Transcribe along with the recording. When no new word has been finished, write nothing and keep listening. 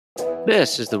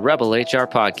This is the Rebel HR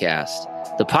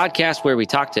Podcast, the podcast where we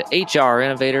talk to HR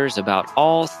innovators about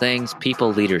all things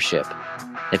people leadership.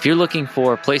 If you're looking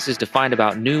for places to find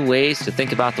about new ways to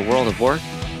think about the world of work,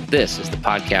 this is the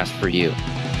podcast for you.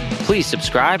 Please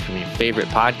subscribe from your favorite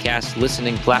podcast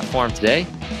listening platform today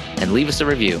and leave us a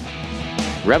review.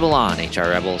 Rebel on,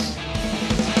 HR Rebels.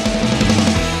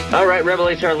 All right, Rebel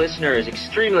HR listeners,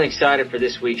 extremely excited for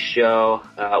this week's show.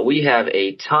 We have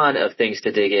a ton of things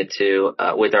to dig into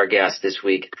with our guest this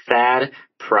week, Thad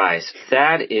Price.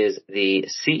 Thad is the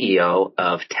CEO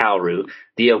of Talroo,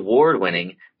 the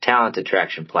award-winning talent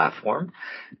attraction platform.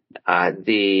 With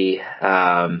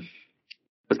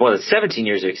more than 17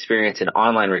 years of experience in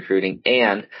online recruiting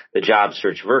and the job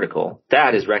search vertical,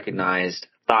 Thad is recognized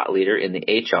thought leader in the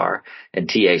HR and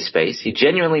TA space. He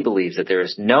genuinely believes that there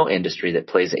is no industry that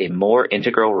plays a more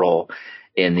integral role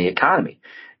in the economy.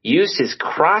 Used his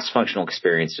cross-functional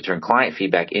experience to turn client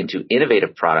feedback into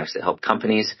innovative products that help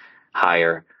companies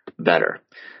hire better.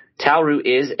 Talroo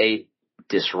is a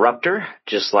disruptor,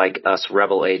 just like us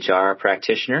Rebel HR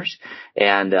practitioners.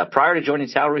 And prior to joining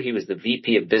Talroo, he was the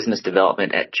VP of Business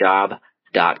Development at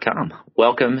Job.com.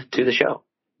 Welcome to the show.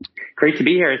 Great to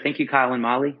be here. Thank you, Kyle and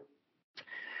Molly.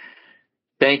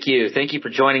 Thank you. Thank you for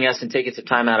joining us and taking some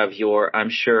time out of your, I'm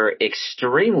sure,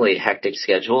 extremely hectic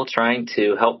schedule trying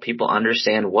to help people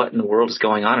understand what in the world is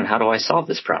going on and how do I solve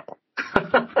this problem.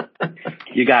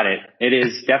 You got it. It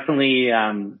is definitely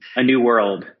a new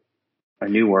world. A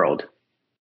new world.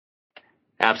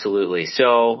 Absolutely.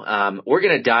 So we're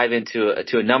going to dive into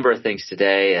a number of things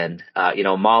today. And,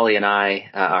 Molly and I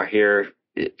are here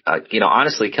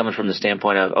honestly coming from the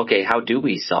standpoint of, okay, how do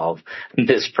we solve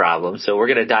this problem? So we're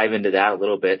going to dive into that a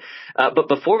little bit. But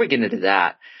before we get into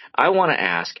that, I want to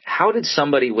ask, how did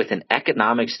somebody with an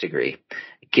economics degree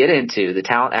get into the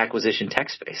talent acquisition tech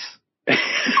space?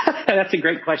 That's a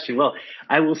great question. Well,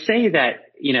 I will say that,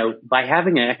 by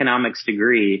having an economics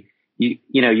degree,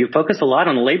 you focus a lot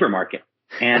on the labor market,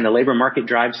 and the labor market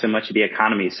drives so much of the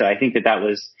economy. So I think that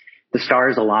was the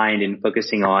stars aligned in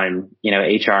focusing on,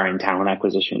 HR and talent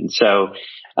acquisition. So,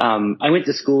 I went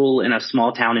to school in a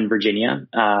small town in Virginia,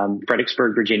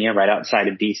 Fredericksburg, Virginia, right outside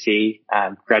of DC,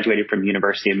 graduated from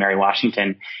University of Mary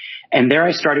Washington. And there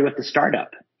I started with the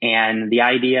startup. And the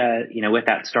idea, with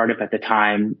that startup at the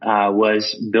time,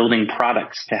 was building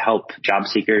products to help job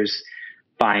seekers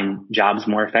find jobs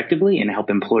more effectively and help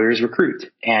employers recruit.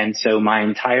 And so my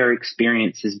entire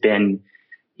experience has been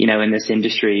in this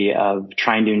industry of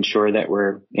trying to ensure that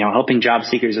we're, helping job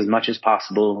seekers as much as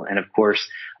possible. And of course,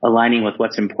 aligning with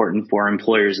what's important for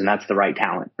employers. And that's the right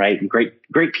talent, right? And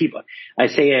great people. I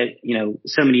say it,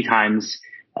 so many times,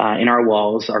 in our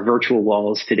walls, our virtual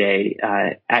walls today,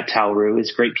 at Talroo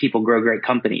is great people grow great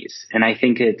companies. And I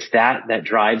think it's that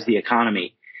drives the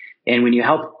economy. And when you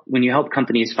help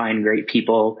companies find great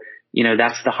people,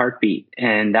 that's the heartbeat,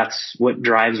 and that's what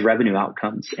drives revenue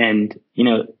outcomes. And,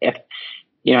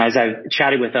 as I've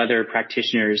chatted with other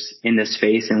practitioners in this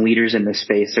space and leaders in this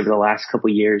space over the last couple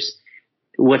of years,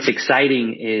 what's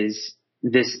exciting is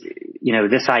this,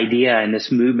 this idea and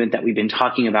this movement that we've been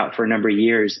talking about for a number of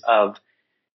years of,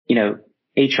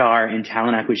 HR and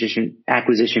talent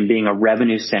acquisition being a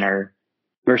revenue center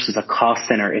versus a cost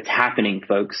center. It's happening,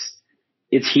 folks.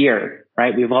 It's here,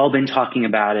 right? We've all been talking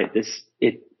about it.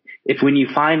 If when you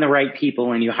find the right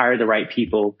people and you hire the right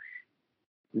people,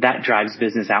 that drives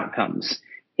business outcomes.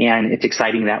 And it's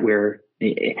exciting that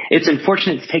it's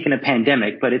unfortunate it's taken a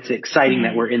pandemic, but it's exciting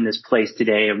that we're in this place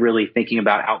today of really thinking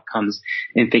about outcomes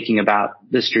and thinking about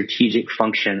the strategic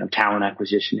function of talent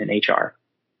acquisition in HR.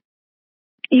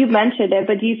 You mentioned it,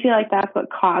 but do you feel like that's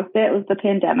what caused it was the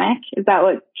pandemic? Is that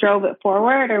what drove it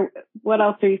forward, or what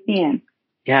else are you seeing?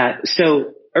 Yeah.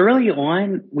 So early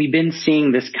on, we've been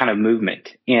seeing this kind of movement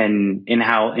in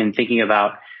thinking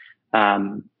about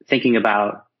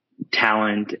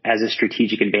talent as a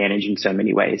strategic advantage in so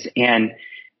many ways. And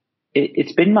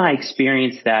it's been my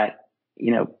experience that,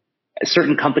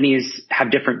 certain companies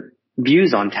have different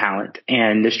views on talent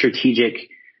and the strategic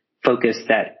focus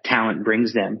that talent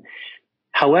brings them.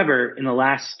 However, in the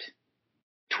last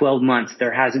 12 months,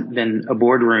 there hasn't been a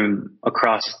boardroom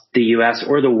across the U.S.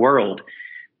 or the world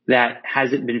that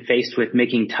hasn't been faced with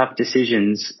making tough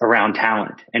decisions around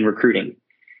talent and recruiting.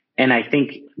 And I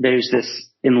think there's this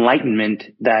enlightenment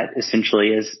that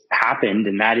essentially has happened,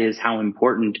 and that is how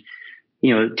important,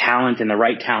 talent and the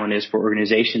right talent is for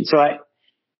organizations. So I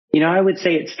would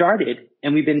say it started,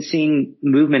 and we've been seeing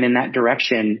movement in that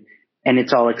direction, and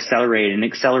it's all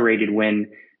accelerated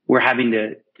when we're having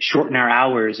to shorten our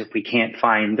hours if we can't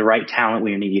find the right talent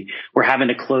we need. We're having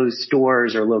to close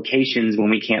stores or locations when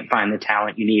we can't find the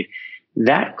talent you need.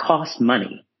 That costs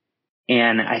money.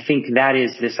 And I think that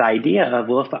is this idea of,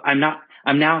 well, if I'm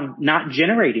now not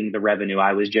generating the revenue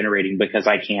I was generating because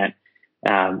I can't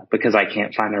find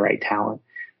the right talent.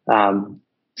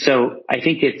 So I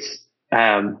think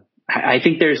I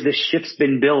think there's this shift's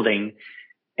been building.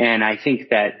 And I think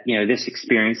that, this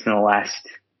experience over the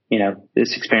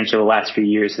last few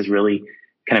years has really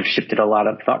kind of shifted a lot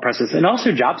of thought process, and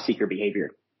also job seeker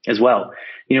behavior as well.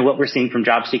 What we're seeing from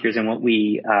job seekers and what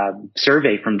we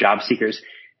survey from job seekers,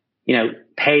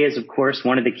 pay is, of course,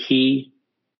 one of the key,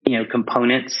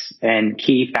 components and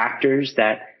key factors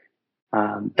that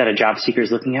a job seeker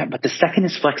is looking at. But the second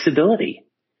is flexibility.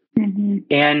 Mm-hmm.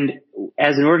 And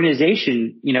as an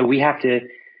organization, we have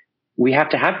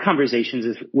to have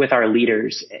conversations with our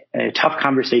leaders, tough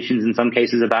conversations in some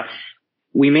cases about,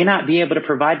 we may not be able to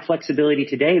provide flexibility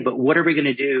today, but what are we going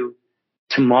to do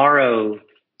tomorrow,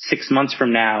 6 months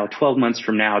from now, 12 months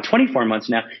from now, 24 months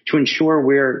now, to ensure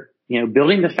we're,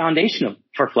 building the foundation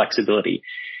for flexibility.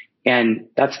 And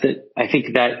I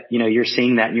think that, you're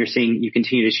seeing that, and you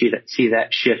continue to see that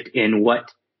shift in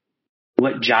what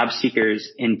job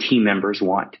seekers and team members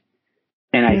want.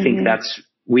 And I think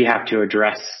we have to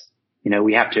address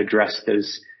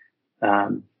those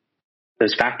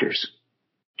factors.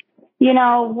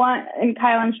 And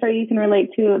Kyle, I'm sure you can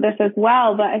relate to this as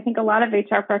well, but I think a lot of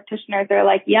HR practitioners are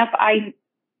like, yep,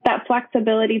 that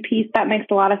flexibility piece, that makes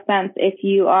a lot of sense if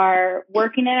you are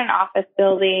working in an office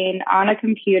building on a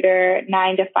computer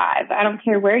 9 to 5. I don't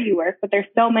care where you work, but there's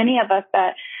so many of us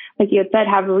that, like you had said,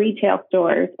 have retail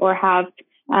stores or have,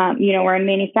 we're in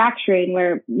manufacturing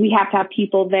where we have to have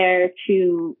people there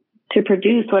to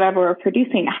produce whatever we're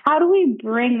producing. How do we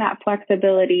bring that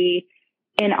flexibility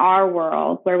in our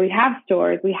world where we have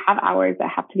stores, we have hours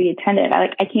that have to be attended?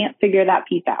 I can't figure that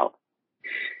piece out.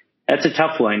 That's a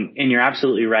tough one. And you're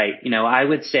absolutely right. I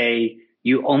would say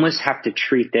you almost have to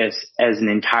treat this as an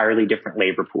entirely different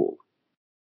labor pool.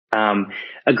 A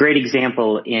great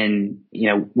example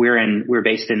we're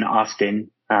based in Austin,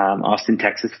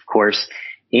 Texas, of course,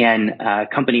 and a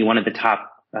company, one of the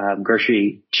top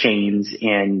grocery chains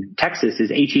in Texas is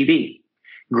H-E-B.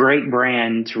 Great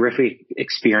brand, terrific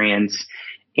experience.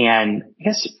 And I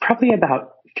guess probably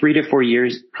about 4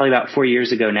 years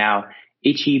ago now,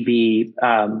 H-E-B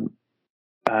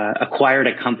acquired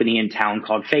a company in town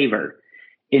called Favor.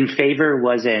 And Favor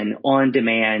was an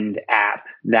on-demand app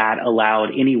that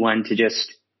allowed anyone to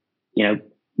just,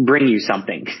 bring you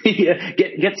something,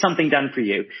 get something done for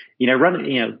you,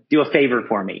 do a favor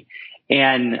for me.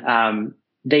 And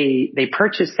they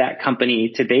purchased that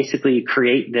company to basically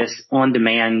create this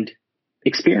on-demand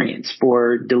experience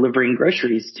for delivering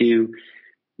groceries to,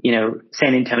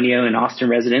 San Antonio and Austin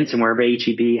residents and wherever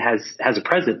H-E-B has a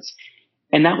presence.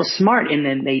 And that was smart. And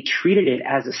then they treated it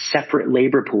as a separate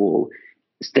labor pool.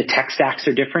 The tech stacks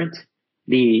are different.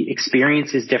 The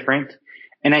experience is different.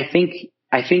 And I think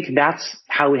that's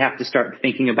how we have to start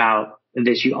thinking about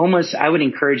this. I would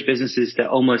encourage businesses to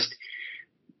almost,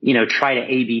 try to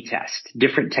A/B test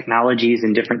different technologies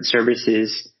and different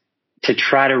services to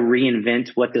try to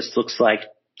reinvent what this looks like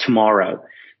tomorrow,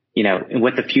 and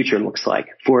what the future looks like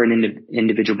for an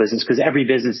individual business, because every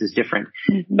business is different.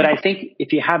 Mm-hmm. But I think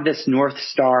if you have this North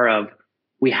Star of,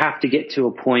 we have to get to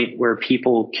a point where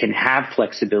people can have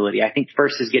flexibility. I think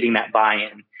first is getting that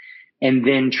buy-in, and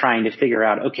then trying to figure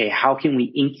out, okay, how can we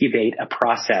incubate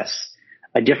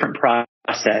a different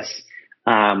process,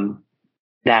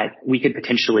 that we could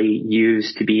potentially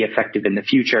use to be effective in the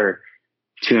future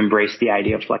to embrace the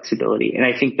idea of flexibility. And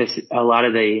I think a lot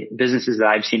of the businesses that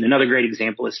I've seen, another great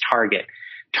example is Target.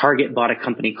 Target bought a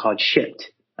company called Shipt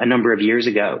a number of years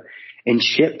ago. And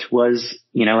Shipt was,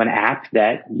 an app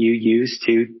that you use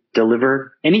to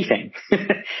deliver anything.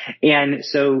 And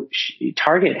so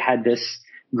Target had this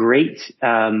great,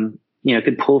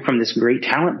 could pull from this great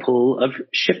talent pool of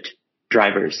Shipt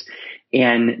drivers,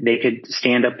 and they could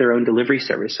stand up their own delivery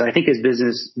service. So I think as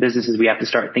businesses, we have to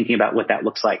start thinking about what that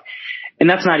looks like. And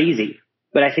that's not easy,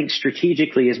 but I think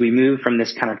strategically, as we move from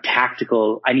this kind of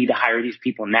tactical, I need to hire these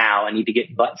people now, I need to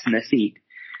get butts in the seat,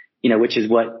 which is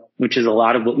a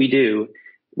lot of what we do.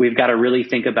 We've got to really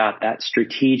think about that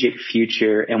strategic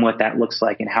future and what that looks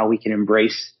like and how we can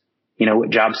embrace, what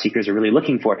job seekers are really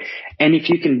looking for. And if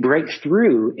you can break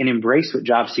through and embrace what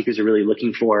job seekers are really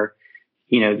looking for,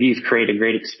 you've created a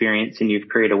great experience and you've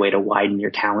created a way to widen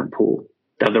your talent pool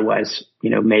that otherwise,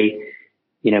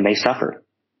 may suffer.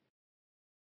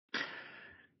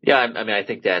 Yeah. I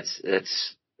think that's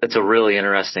a really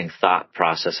interesting thought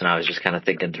process. And I was just kind of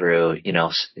thinking through,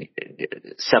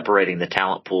 separating the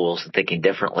talent pools and thinking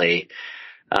differently.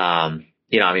 The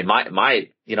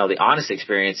honest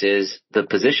experience is the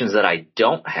positions that I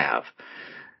don't have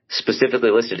specifically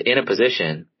listed in a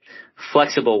position,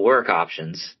 flexible work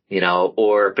options,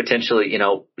 or potentially,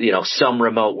 some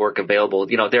remote work available.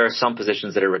 There are some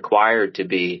positions that are required to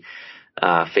be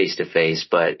face to face,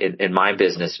 but in my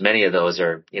business, many of those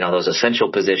are, those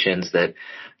essential positions that,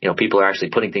 people are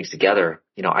actually putting things together.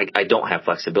 I don't have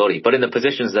flexibility, but in the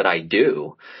positions that I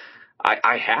do,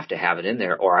 I have to have it in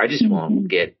there, or I just won't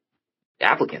get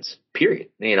applicants, period.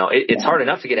 It's hard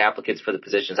enough to get applicants for the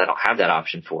positions I don't have that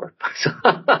option for. So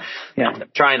I'm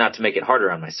trying not to make it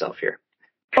harder on myself here.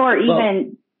 Or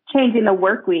even changing the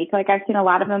work week. Like I've seen a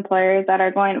lot of employers that are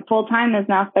going full time is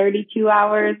now 32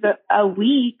 hours a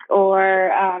week or,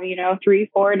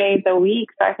 3-4 days a week.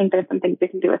 So I think there's some things they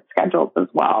can do with schedules as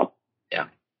well. Yeah.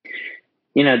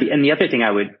 The other thing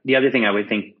I would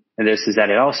think of this is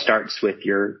that it all starts with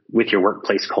your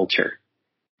workplace culture.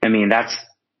 I mean, that's,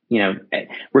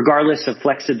 regardless of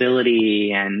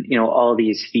flexibility and, all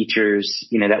these features,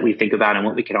 that we think about and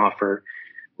what we can offer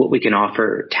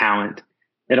talent,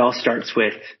 it all starts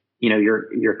with,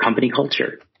 your company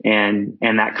culture and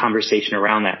that conversation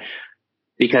around that.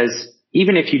 Because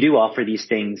even if you do offer these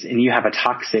things and you have a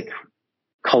toxic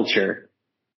culture,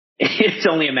 it's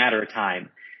only a matter of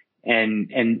time. And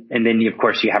then of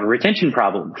course you have a retention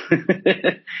problem.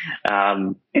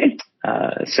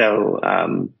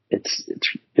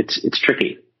 It's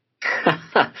tricky.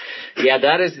 Yeah,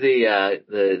 that is the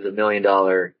 $1 million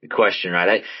question,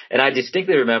 right? I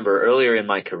distinctly remember earlier in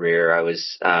my career, I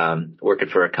was working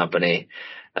for a company,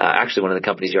 actually one of the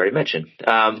companies you already mentioned.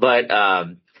 But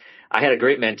I had a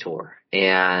great mentor,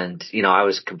 and I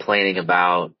was complaining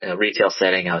about a retail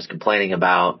setting. I was complaining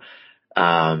about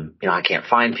I can't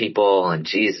find people, and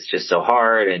geez, it's just so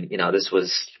hard. And this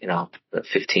was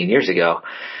 15 years ago.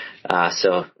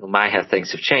 So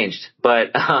things have changed, but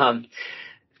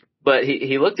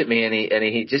he looked at me and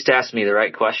he just asked me the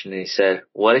right question. And he said,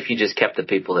 what if you just kept the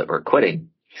people that were quitting?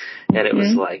 And it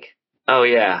was like, oh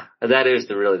yeah, that is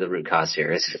really the root cause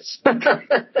here.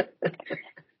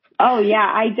 Oh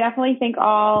yeah. I definitely think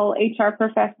all HR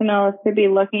professionals should be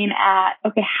looking at,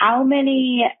 okay, how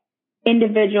many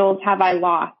individuals have I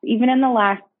lost even in the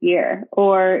last year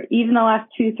or even the last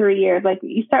 2-3 years? Like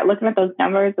you start looking at those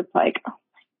numbers, it's like, oh,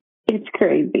 it's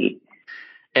crazy.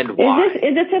 And why?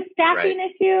 Is this a staffing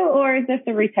issue or is this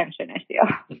a retention issue?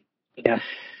 Yeah.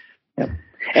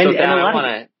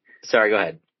 Sorry, go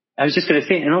ahead. I was just going to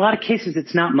say, in a lot of cases,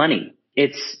 it's not money.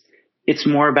 It's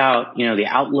more about, the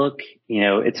outlook,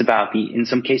 it's about in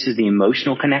some cases, the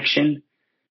emotional connection.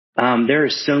 There are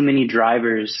so many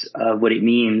drivers of what it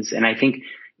means. And I think,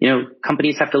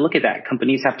 companies have to look at that.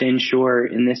 Companies have to ensure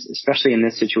especially in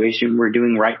this situation, we're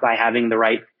doing right by having the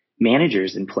right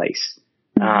managers in place,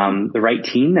 the right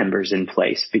team members in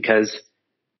place, because,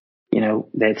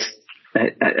 that's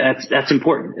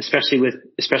important, especially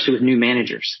with new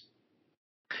managers.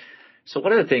 So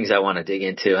one of the things I want to dig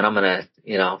into, and I'm going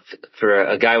to, for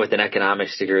a guy with an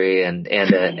economics degree and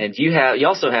you have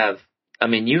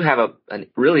a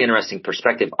really interesting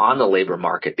perspective on the labor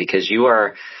market, because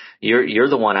you're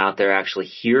the one out there actually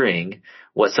hearing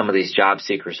what some of these job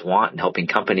seekers want and helping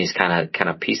companies kind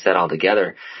of piece that all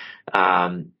together.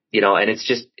 And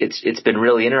it's been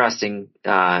really interesting,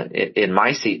 in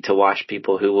my seat to watch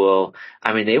people who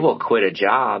they will quit a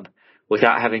job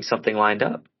without having something lined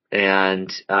up. And,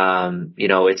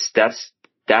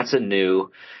 that's a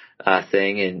new,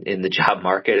 thing in the job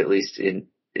market, at least in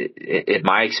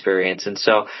my experience. And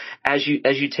so as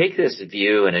you take this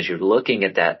view and as you're looking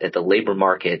at the labor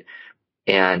market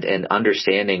and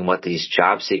understanding what these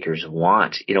job seekers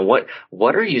want,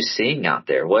 what are you seeing out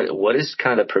there? What is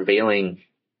kind of the prevailing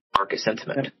market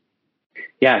sentiment?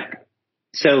 Yeah.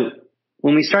 So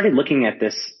when we started looking at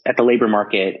the labor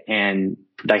market and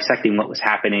dissecting what was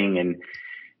happening and,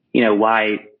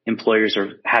 why employers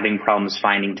are having problems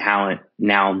finding talent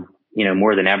now,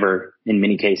 more than ever in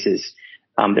many cases,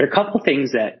 there are a couple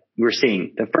things that we're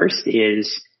seeing. The first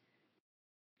is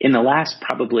in the last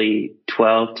probably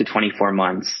 12 to 24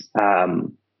 months,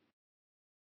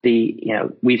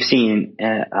 we've seen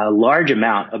a large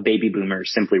amount of baby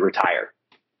boomers simply retire,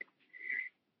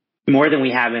 more than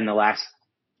we have in the last,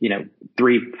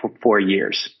 3-4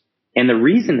 years. And the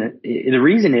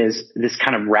reason is this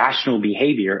kind of rational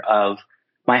behavior of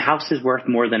my house is worth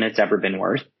more than it's ever been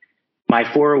worth. My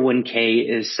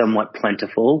 401k is somewhat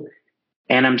plentiful,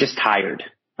 and I'm just tired.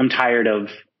 I'm tired of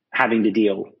having to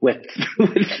deal with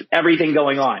everything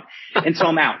going on. And so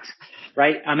I'm out,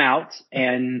 right? I'm out,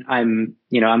 and I'm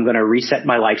going to reset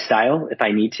my lifestyle if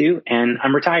I need to, and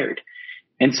I'm retired.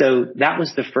 And so that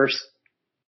was the first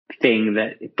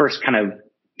kind of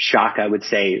shock, I would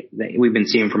say, that we've been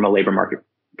seeing from a labor market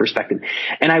perspective.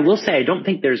 And I will say, I don't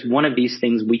think there's one of these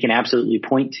things we can absolutely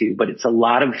point to, but it's a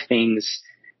lot of things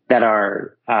that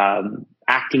are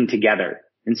acting together.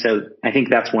 And so I think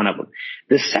that's one of them.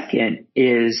 The second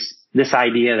is this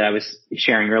idea that I was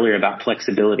sharing earlier about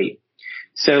flexibility.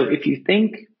 So if you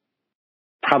think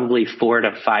probably 4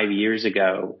 to 5 years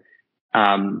ago,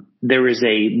 there was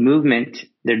a movement,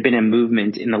 there'd been a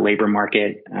movement in the labor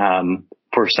market,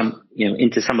 for some,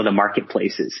 into some of the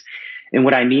marketplaces. And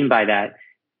what I mean by that,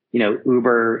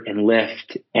 Uber and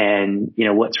Lyft and,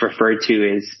 what's referred to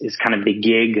is kind of the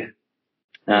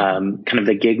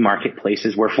gig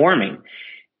marketplaces were forming.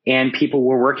 And people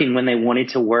were working when they wanted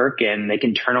to work, and they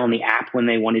can turn on the app when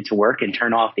they wanted to work and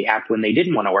turn off the app when they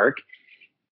didn't want to work.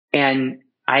 And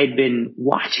I had been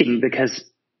watching because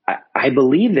I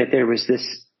believe that there was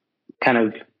this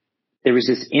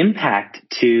impact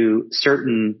to a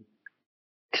certain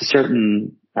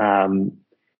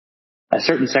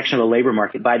section of the labor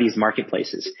market by these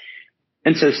marketplaces.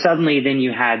 And so suddenly then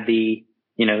you had the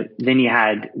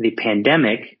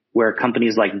pandemic where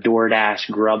companies like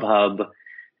DoorDash, Grubhub,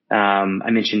 I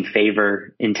mentioned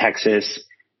Favor in Texas,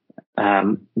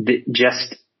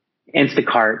 just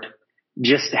Instacart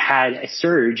just had a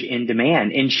surge in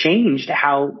demand and changed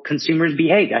how consumers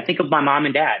behaved. I think of my mom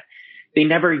and dad. They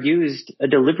never used a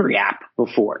delivery app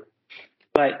before,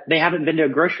 but they haven't been to a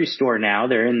grocery store now.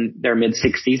 They're in their mid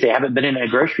 60s. They haven't been in a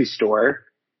grocery store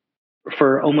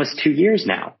for almost 2 years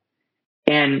now.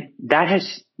 And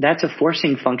that's a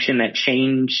forcing function that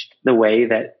changed the way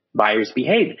that buyers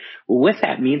behave. Well, with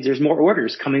that means there's more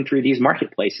orders coming through these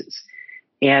marketplaces,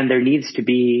 and there needs to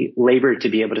be labor to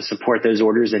be able to support those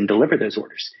orders and deliver those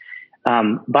orders.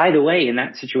 By the way, in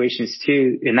that situation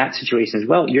as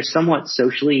well, you're somewhat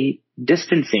socially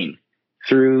distancing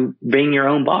through being your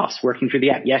own boss, working through the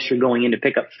app. Yes, you're going in to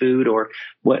pick up food or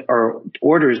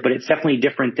orders, but it's definitely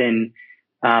different than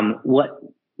what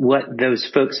those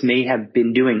folks may have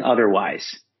been doing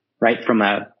otherwise, right? From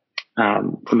a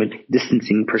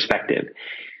distancing perspective.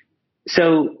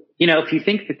 So, if you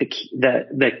think that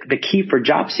the key for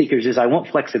job seekers is I want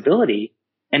flexibility,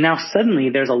 and now suddenly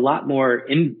there's a lot more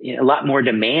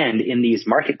demand in these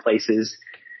marketplaces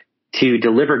to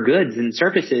deliver goods and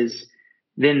services,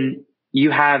 then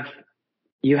you have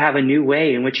a new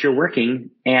way in which you're working.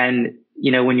 And,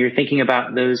 when you're thinking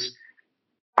about those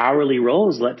hourly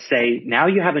roles, let's say now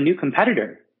you have a new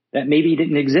competitor that maybe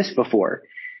didn't exist before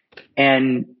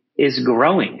and is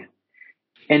growing.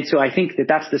 And so I think that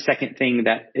that's the second thing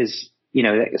that is,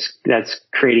 that's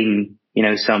creating,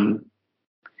 some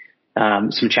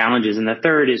challenges. And the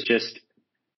third is just,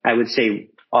 I would say,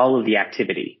 all of the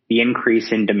activity, the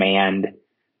increase in demand,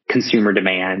 consumer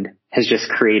demand has just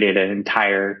created an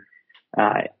entire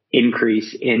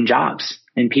increase in jobs,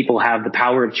 and people have the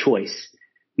power of choice,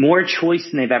 more choice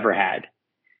than they've ever had.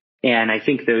 And I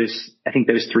think those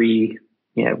three,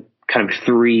 kind of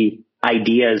three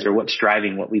ideas are what's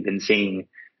driving what we've been seeing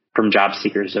from job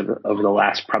seekers over the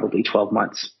last probably 12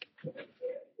 months.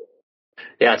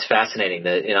 Yeah, it's fascinating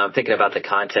that, I'm thinking about the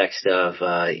context of,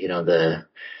 the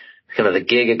kind of the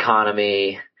gig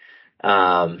economy.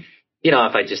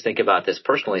 If I just think about this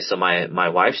personally, so my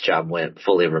wife's job went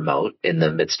fully remote in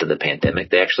the midst of the pandemic.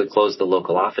 They actually closed the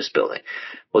local office building.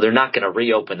 Well, they're not going to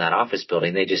reopen that office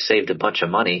building. They just saved a bunch of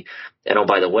money. And oh,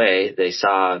 by the way, they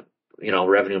saw,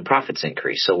 revenue and profits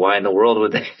increase. So why in the world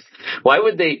would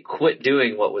they quit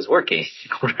doing what was working?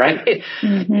 Right.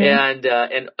 Mm-hmm.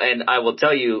 And I will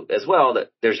tell you as well that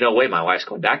there's no way my wife's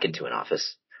going back into an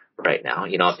office right now.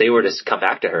 If they were to come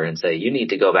back to her and say, you need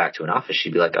to go back to an office,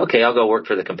 she'd be like, okay, I'll go work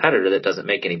for the competitor that doesn't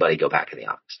make anybody go back to the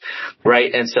office.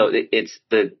 Right. And so it's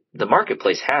the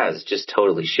marketplace has just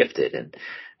totally shifted. And,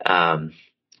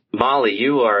 Molly,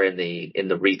 you are in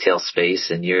the retail space,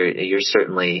 and you're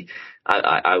certainly,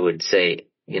 I would say,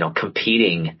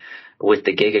 competing with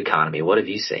the gig economy. What have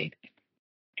you seen?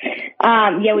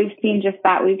 Yeah, we've seen just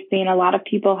that. We've seen a lot of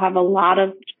people have a lot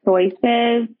of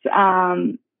choices.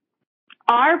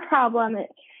 Our problem,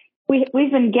 we've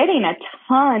been getting a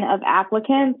ton of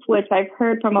applicants, which I've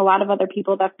heard from a lot of other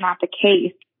people that's not the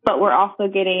case. But we're also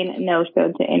getting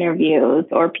no-show to interviews,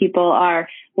 or people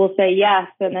will say yes,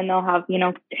 and then they'll have,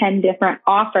 10 different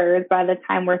offers by the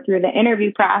time we're through the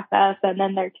interview process, and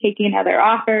then they're taking other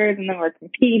offers, and then we're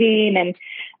competing, and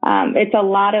it's a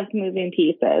lot of moving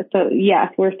pieces. So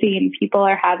yes, we're seeing people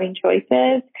are having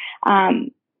choices,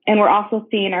 and we're also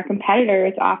seeing our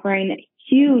competitors offering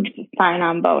huge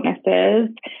sign-on bonuses,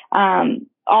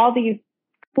 all these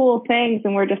cool things,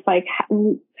 and we're just like,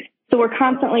 so we're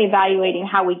constantly evaluating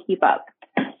how we keep up.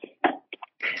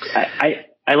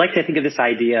 I like to think of this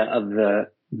idea of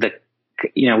the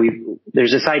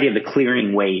there's this idea of the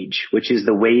clearing wage, which is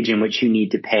the wage in which you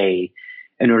need to pay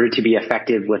in order to be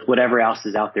effective with whatever else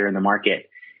is out there in the market.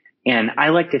 And I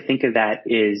like to think of that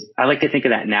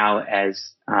now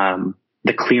as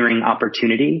the clearing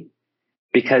opportunity,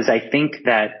 because I think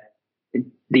that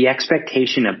the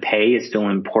expectation of pay is still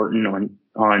important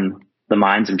on the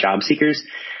minds of job seekers,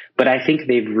 but I think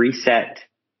they've reset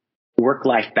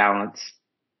work-life balance,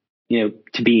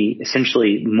 to be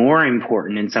essentially more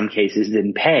important in some cases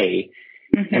than pay.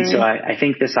 Mm-hmm. And so I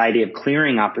think this idea of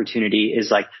clearing opportunity is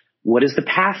like, what does the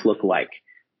path look like?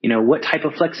 What type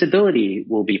of flexibility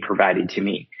will be provided to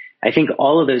me? I think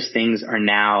all of those things are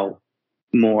now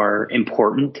more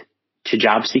important to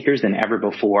job seekers than ever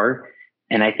before.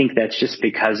 And I think that's just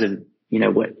because of,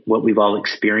 what we've all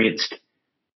experienced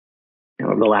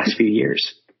over the last few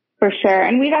years. For sure.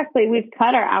 And we've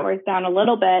cut our hours down a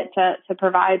little bit to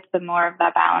provide some more of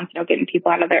that balance, getting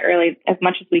people out of there early as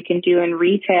much as we can do in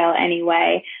retail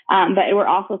anyway. But we're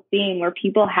also seeing where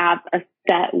people have a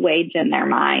set wage in their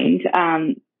mind.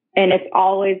 And it's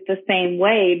always the same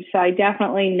wage. So I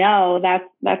definitely know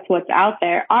that's what's out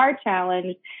there. Our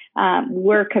challenge,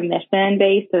 we're commission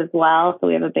based as well. So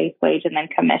we have a base wage and then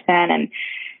commission, and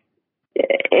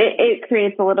it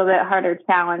creates a little bit harder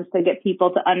challenge to get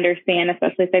people to understand,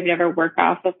 especially if they've never worked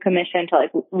off of commission, to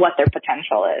like what their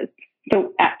potential is.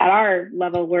 So at our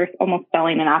level, we're almost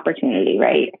selling an opportunity,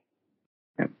 right?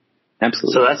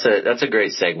 Absolutely. So that's a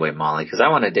great segue, Molly, because I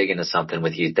want to dig into something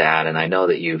with you, Thad, and I know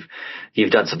that you've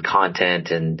done some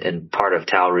content, and part of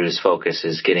Talroo's focus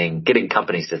is getting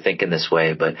companies to think in this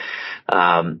way. But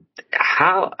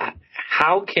how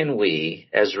can we,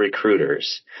 as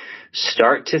recruiters,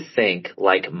 start to think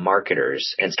like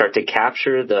marketers and start to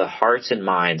capture the hearts and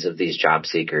minds of these job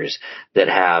seekers that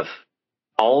have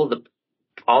all the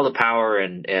power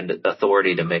and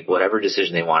authority to make whatever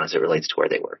decision they want as it relates to where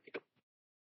they work?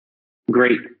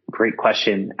 Great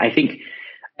question. I think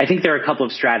there are a couple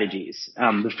of strategies.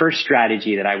 The first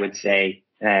strategy that I would say,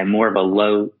 more of a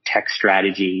low tech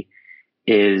strategy,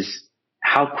 is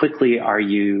how quickly are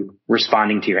you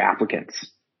responding to your applicants?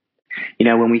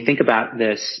 When we think about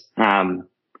this,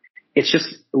 it's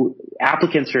just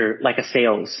applicants are like a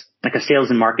sales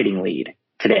and marketing lead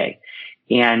today.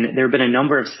 And there have been a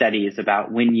number of studies about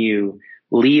when you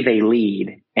leave a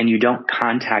lead and you don't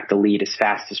contact the lead as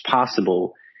fast as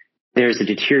possible, there's a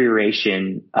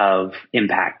deterioration of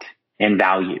impact and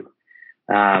value.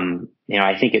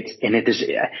 I think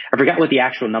I forgot what the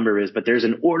actual number is, but there's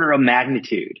an order of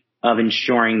magnitude of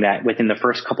ensuring that within the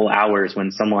first couple hours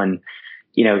when someone,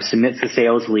 submits a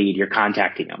sales lead, you're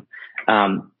contacting them.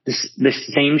 The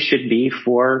same should be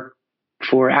for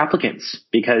applicants,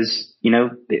 because,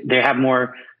 they have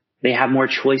more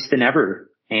choice than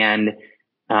ever, and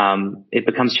it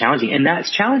becomes challenging. And that's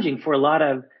challenging for a lot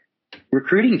of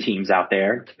recruiting teams out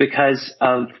there because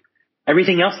of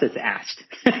everything else that's asked.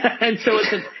 And so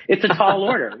it's a tall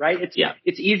order, right?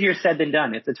 It's easier said than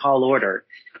done. It's a tall order.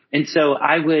 And so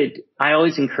I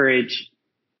always encourage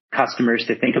customers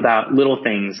to think about little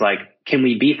things like, can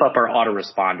we beef up our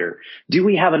autoresponder? Do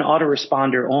we have an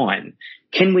autoresponder on?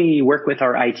 Can we work with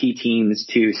our IT teams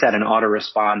to set an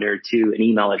autoresponder to an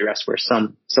email address where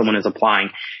someone is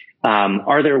applying?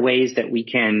 Are there ways that we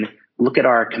can look at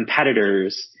our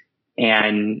competitors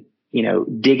and,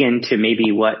 dig into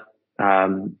maybe what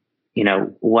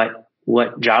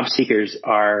job seekers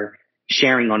are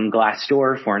sharing on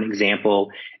Glassdoor, for an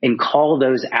example, and call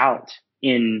those out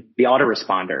in the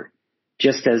autoresponder,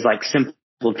 just as like simple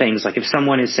things. Like if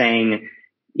someone is saying,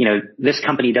 this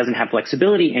company doesn't have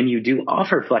flexibility and you do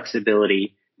offer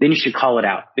flexibility, then you should call it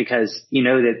out, because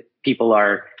that people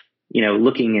are,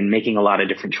 looking and making a lot of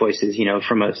different choices,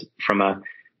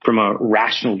 from a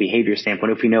rational behavior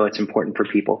standpoint, if we know it's important for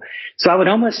people. So I would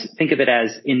almost think of it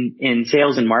as in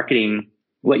sales and marketing,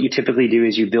 what you typically do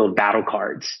is you build battle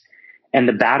cards. And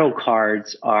the battle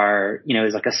cards are,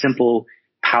 is like a simple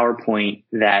PowerPoint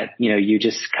that, you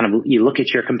just you look at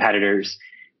your competitors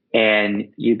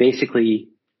and you basically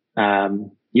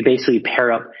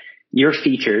pair up your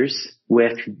features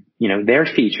with, their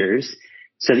features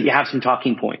so that you have some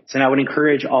talking points. And I would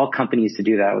encourage all companies to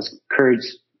do that. I would encourage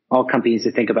all companies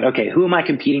to think about, okay, who am I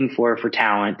competing for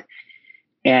talent?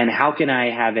 And how can I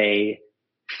have a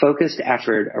focused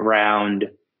effort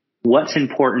around what's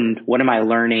important? What am I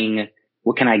learning?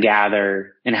 What can I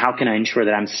gather? And how can I ensure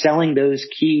that I'm selling those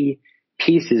key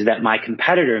pieces that my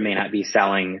competitor may not be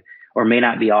selling or may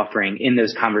not be offering in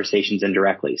those conversations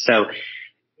indirectly? So,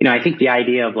 I think the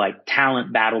idea of like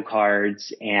talent battle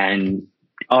cards and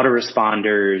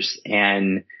autoresponders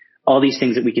and all these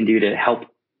things that we can do to help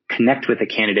connect with the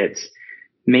candidates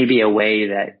may be a way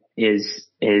that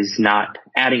is not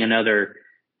adding another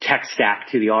tech stack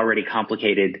to the already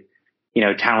complicated,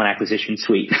 talent acquisition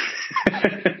suite.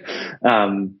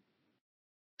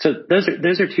 So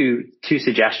those are two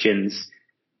suggestions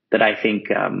that I think,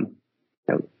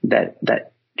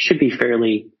 that should be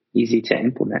fairly easy to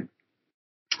implement.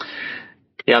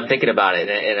 Yeah, I'm thinking about it,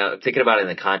 and I'm thinking about it in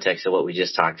the context of what we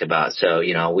just talked about. So,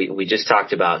 we just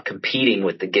talked about competing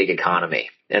with the gig economy.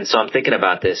 And so I'm thinking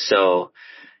about this. So,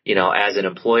 as an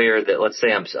employer that, let's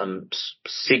say I'm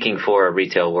seeking for a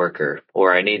retail worker,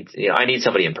 or I need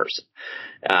somebody in person.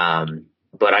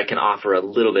 But I can offer a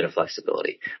little bit of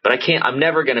flexibility, but I'm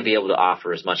never going to be able to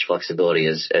offer as much flexibility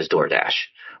as DoorDash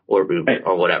or Uber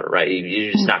or whatever, right?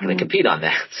 You're just not going to compete on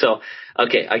that. So,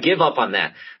 okay, I give up on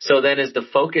that. So then is the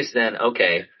focus then,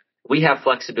 okay, we have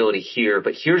flexibility here,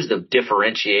 but here's the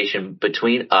differentiation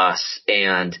between us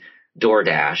and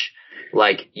DoorDash.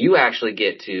 Like, you actually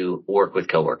get to work with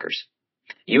coworkers.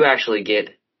 You actually get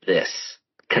this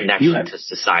connection to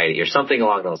society or something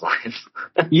along those lines.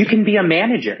 You can be a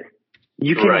manager.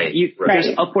 You can, there's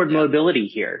upward mobility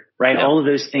here, right? Yeah. All of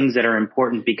those things that are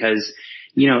important because,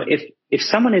 if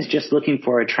someone is just looking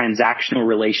for a transactional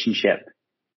relationship,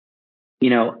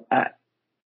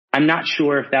 I'm not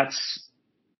sure if that's,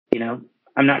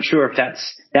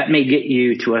 that may get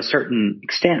you to a certain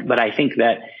extent, but I think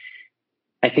that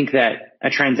a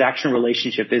transactional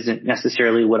relationship isn't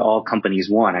necessarily what all companies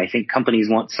want. I think companies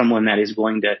want someone that is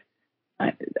going to,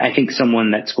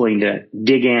 someone that's going to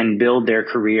dig in, build their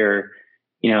career,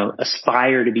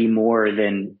 aspire to be more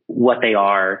than what they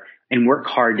are and work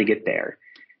hard to get there.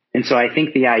 And so I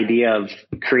think the idea of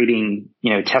creating,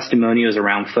 testimonials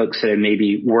around folks that have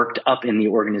maybe worked up in the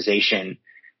organization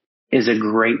is a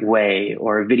great way,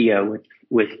 or a video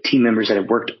with team members that have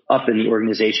worked up in the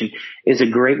organization is a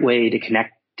great way to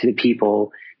connect to the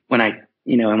people. When I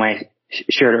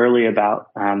shared earlier about,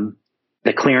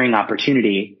 the clearing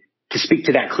opportunity, to speak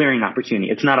to that clearing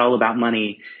opportunity. It's not all about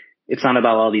money. It's not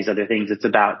about all these other things. It's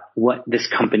about what this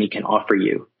company can offer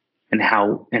you and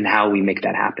how we make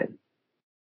that happen.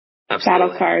 Absolutely.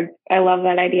 Battle cards. I love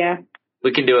that idea.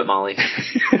 We can do it, Molly.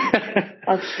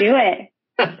 Let's do it.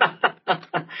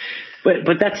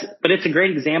 But it's a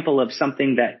great example of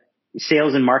something that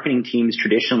sales and marketing teams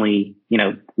traditionally,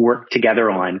 work together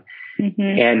on,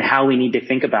 and how we need to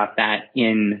think about that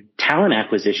in talent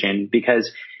acquisition.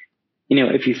 Because,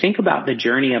 if you think about the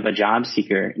journey of a job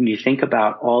seeker and you think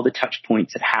about all the touch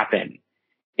points that happen,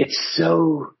 it's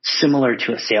so similar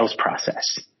to a sales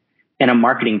process and a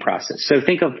marketing process. So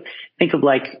think of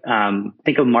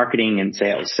marketing and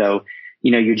sales. So,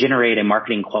 you generate a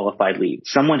marketing qualified lead.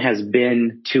 Someone has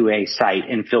been to a site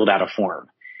and filled out a form,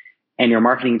 and your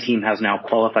marketing team has now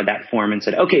qualified that form and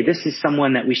said, okay, this is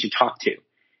someone that we should talk to.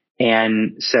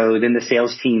 And so then the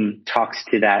sales team talks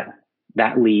to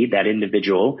that lead, that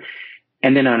individual.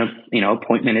 And then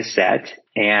appointment is set,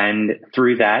 and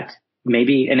through that,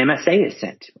 maybe an MSA is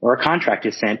sent or a contract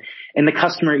is sent, and the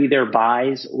customer either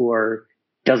buys or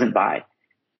doesn't buy.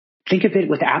 Think of it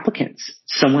with applicants.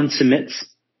 Someone submits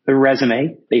a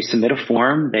resume, they submit a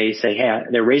form, they say, hey,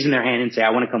 they're raising their hand and say, I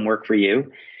want to come work for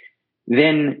you.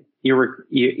 Then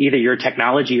either your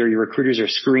technology or your recruiters are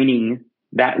screening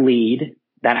that lead,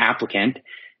 that applicant,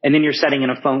 and then you're setting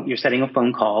a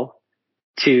phone call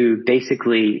to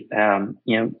basically,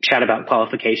 chat about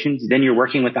qualifications. Then you're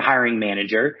working with the hiring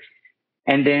manager.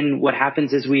 And then what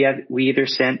happens is we either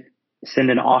send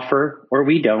an offer or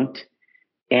we don't,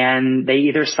 and they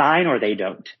either sign or they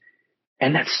don't.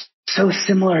 And that's so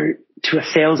similar to a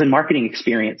sales and marketing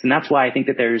experience. And that's why I think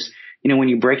that there's, when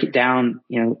you break it down,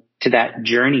 to that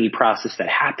journey process that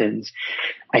happens,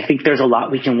 I think there's a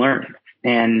lot we can learn.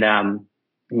 And,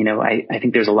 I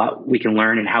think there's a lot we can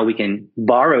learn and how we can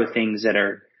borrow things that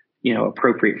are,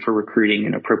 appropriate for recruiting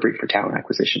and appropriate for talent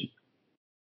acquisition.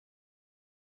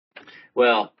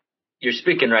 Well, you're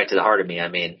speaking right to the heart of me. I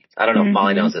mean, I don't know if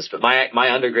Molly knows this, but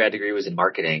my undergrad degree was in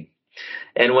marketing.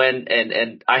 And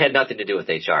and I had nothing to do with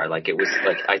HR. Like, it was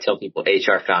like, I tell people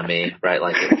HR found me, right?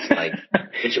 Like, it was like,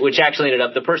 which actually ended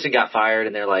up, the person got fired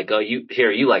and they're like, oh, you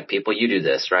like people, you do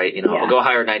this, right? I'll go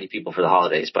hire 90 people for the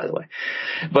holidays, by the way.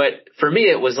 But for me,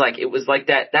 it was like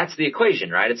that. That's the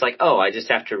equation, right? It's like, oh, I just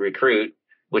have to recruit,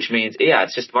 which means,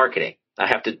 it's just marketing.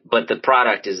 But the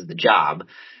product is the job.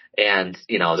 And,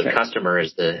 the customer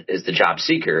is the job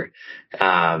seeker.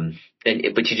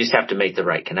 But you just have to make the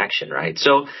right connection, right?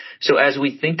 So as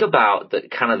we think about the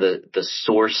kind of the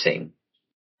sourcing,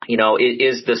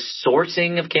 is the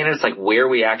sourcing of candidates, like where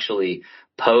we actually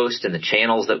post and the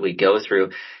channels that we go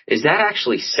through, is that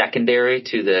actually secondary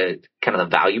to the kind of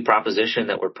the value proposition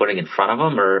that we're putting in front of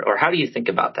them, or how do you think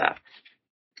about that?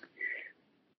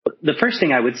 The first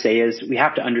thing I would say is we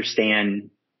have to understand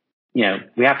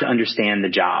the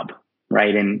job,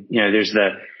 right? And,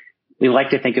 we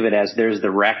like to think of it as there's the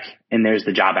rec and there's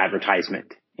the job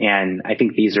advertisement. And I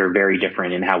think these are very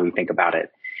different in how we think about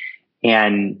it.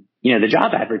 And, the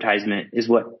job advertisement is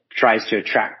what tries to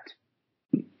attract,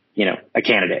 a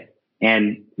candidate.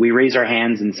 And we raise our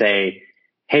hands and say,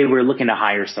 hey, we're looking to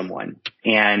hire someone.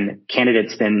 And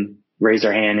candidates then raise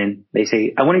their hand and they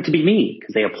say, I want it to be me,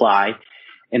 because they apply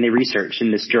and they research,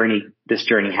 and this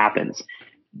journey happens.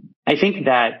 I think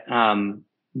that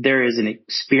there is an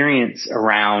experience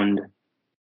around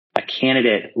a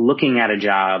candidate looking at a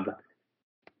job,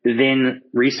 then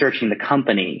researching the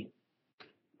company.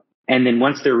 And then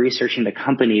once they're researching the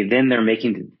company, then they're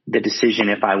making the decision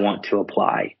if I want to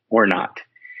apply or not.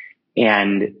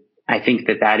 And I think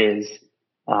that is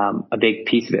a big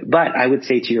piece of it. But I would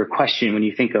say, to your question, when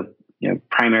you think of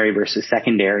primary versus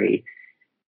secondary,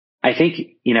 I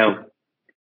think,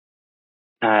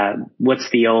 what's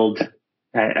the old,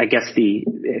 I guess is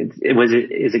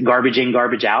it garbage in,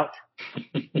 garbage out?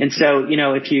 And so,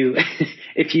 if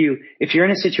you're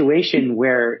in a situation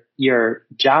where your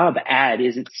job ad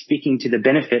isn't speaking to the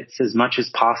benefits as much as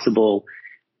possible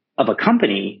of a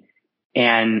company,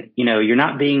 and, you're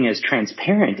not being as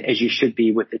transparent as you should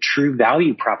be with the true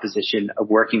value proposition of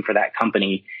working for that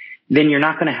company, then you're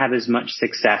not going to have as much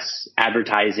success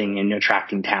advertising and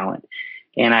attracting talent.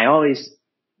 And I always,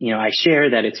 I share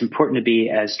that it's important to be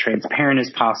as transparent as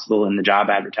possible in the job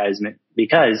advertisement,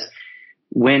 because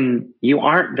when you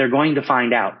aren't, they're going to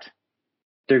find out.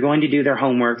 They're going to do their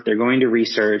homework. They're going to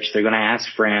research. They're going to ask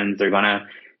friends. They're going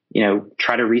to,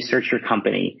 try to research your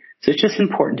company. So it's just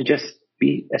important to just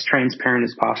be as transparent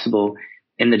as possible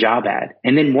in the job ad.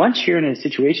 And then once you're in a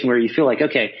situation where you feel like,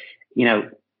 okay,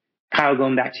 Kyle,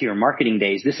 going back to your marketing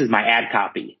days, this is my ad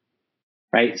copy,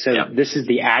 right? So This is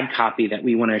the ad copy that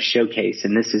we want to showcase,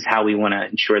 and this is how we want to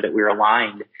ensure that we're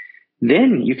aligned.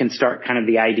 Then you can start kind of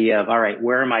the idea of, all right,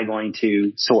 where am I going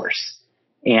to source?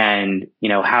 And,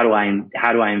 how do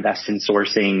I invest in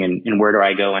sourcing, and where do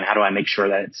I go, and how do I make sure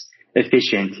that it's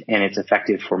efficient and it's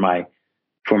effective for my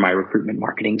recruitment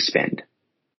marketing spend?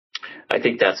 I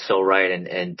think that's so right.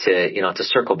 And to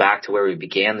circle back to where we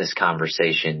began this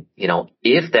conversation,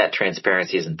 if that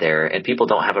transparency isn't there and people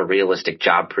don't have a realistic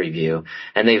job preview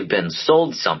and they've been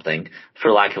sold something,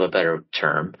 for lack of a better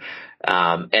term,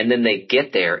 and then they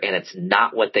get there and it's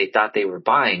not what they thought they were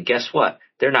buying, guess what?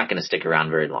 They're not going to stick around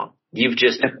very long. You've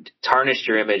just tarnished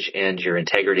your image and your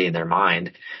integrity in their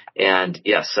mind. And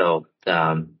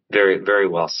very, very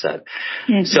well said.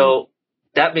 Mm-hmm. So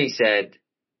that being said,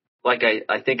 like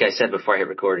I think I said before I hit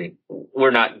recording,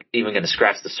 we're not even going to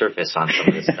scratch the surface on some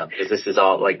of this stuff, because this is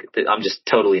all I'm just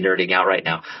totally nerding out right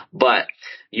now. But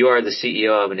you are the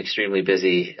CEO of an extremely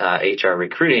busy HR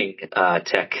recruiting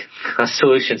tech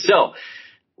solution. So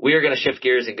we are going to shift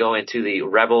gears and go into the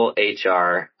Rebel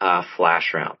HR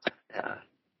flash round.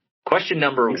 Question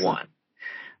number 1.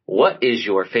 What is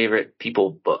your favorite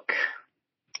people book?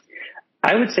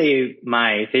 I would say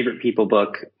my favorite people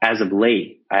book as of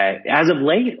late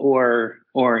or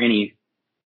any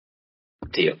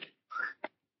deal.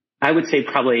 I would say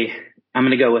probably I'm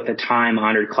going to go with a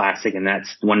time-honored classic, and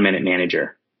that's 1 Minute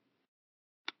Manager.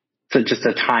 So just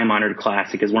a time-honored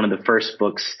classic is one of the first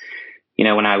books,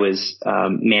 when I was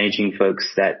managing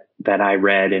folks that I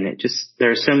read, and there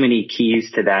are so many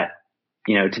keys to that,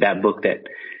 to that book that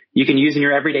you can use in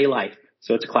your everyday life.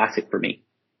 So it's a classic for me.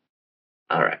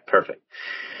 All right, perfect.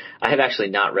 I have actually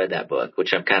not read that book,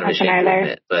 which I'm kind of ashamed to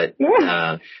admit, but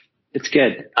it's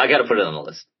good. I got to put it on the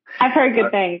list. I've heard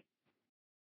good things.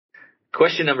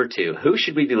 Question number 2, who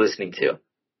should we be listening to?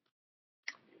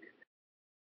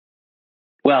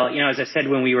 Well, as I said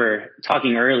when we were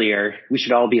talking earlier, we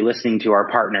should all be listening to our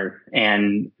partner,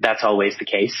 and that's always the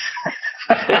case.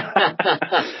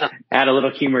 Add a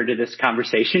little humor to this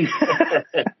conversation.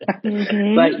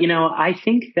 Mm-hmm. But, I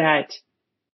think that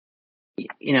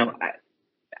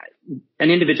an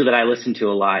individual that I listen to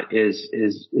a lot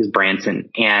is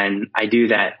Branson. And I do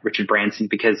that, Richard Branson,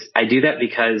 because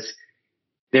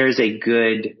there's a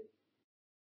good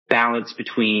balance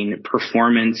between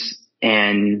performance,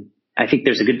 and I think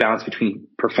there's a good balance between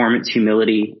performance,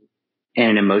 humility,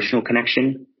 and an emotional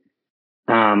connection.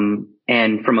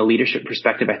 And from a leadership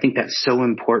perspective, I think that's so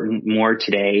important more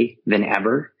today than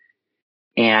ever.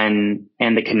 And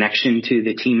the connection to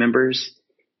the team members.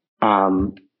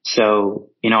 So,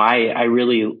 I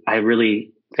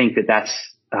really think that that's,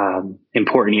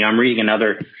 important. I'm reading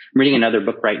another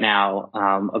book right now,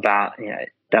 about,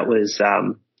 that was,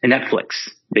 a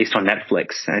based on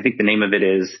Netflix. And I think the name of it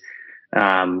is,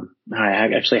 I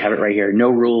actually have it right here. No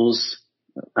Rules,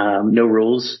 no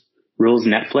rules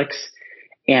Netflix.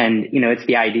 And, it's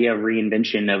the idea of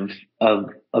reinvention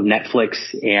of Netflix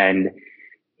and,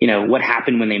 what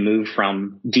happened when they moved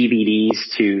from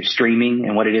DVDs to streaming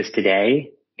and what it is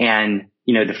today. And,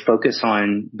 the focus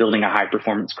on building a high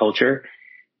performance culture.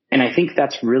 And I think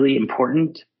that's really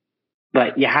important,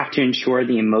 but you have to ensure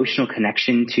the emotional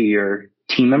connection to your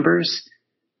team members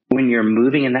when you're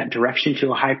moving in that direction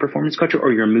to a high performance culture,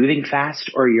 or you're moving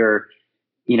fast, or you're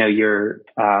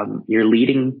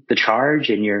leading the charge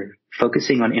and you're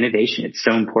focusing on innovation. It's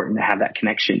so important to have that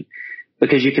connection,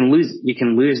 because you can lose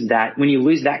that. When you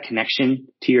lose that connection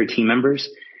to your team members,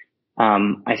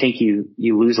 I think you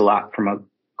lose a lot from a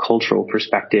cultural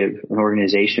perspective, an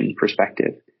organization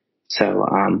perspective. So,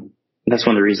 that's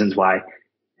one of the reasons why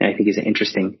I think he's an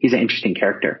interesting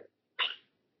character.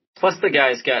 Plus the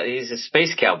he's a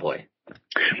space cowboy.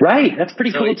 Right. That's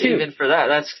pretty cool too. Even for that,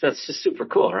 that's just super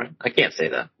cool, right? I can't say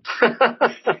that.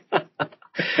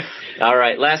 All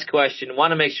right. Last question. Want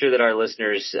to make sure that our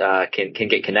listeners can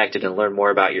get connected and learn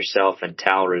more about yourself and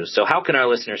Talroo. So how can our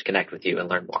listeners connect with you and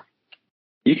learn more?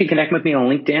 You can connect with me on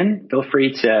LinkedIn. Feel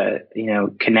free to,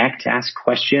 connect, ask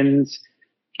questions.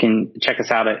 You can check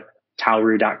us out at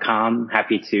talroo.com.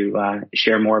 Happy to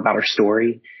share more about our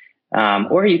story.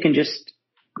 Or you can just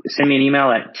send me an email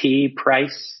at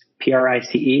tprice,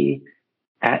 Price,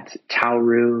 at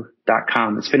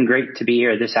talroo.com. It's been great to be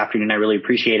here this afternoon. I really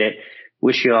appreciate it.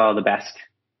 Wish you all the best.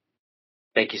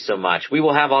 Thank you so much. We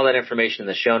will have all that information in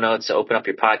the show notes. So open up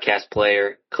your podcast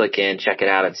player, click in, check it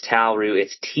out. It's Talroo.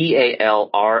 It's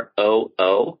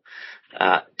TALROO.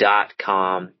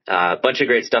 .com. A bunch of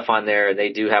great stuff on there.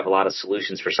 They do have a lot of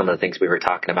solutions for some of the things we were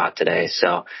talking about today.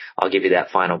 So I'll give you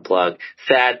that final plug.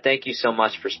 Thad, thank you so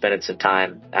much for spending some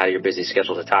time out of your busy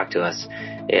schedule to talk to us.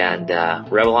 And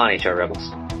Rebel on, HR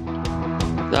Rebels.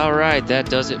 All right, that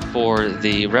does it for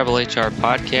the Rebel HR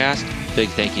podcast. Big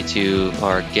thank you to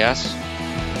our guests.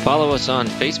 Follow us on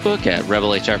Facebook at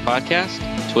Rebel HR Podcast,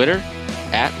 Twitter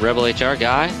at Rebel HR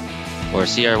Guy, or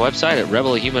see our website at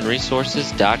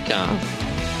rebelhumanresources.com.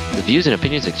 The views and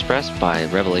opinions expressed by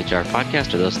Rebel HR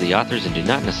Podcast are those of the authors and do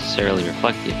not necessarily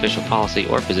reflect the official policy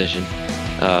or position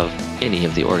of any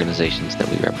of the organizations that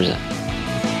we represent.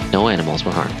 No animals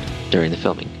were harmed during the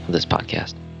filming of this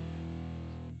podcast.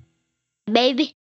 Baby.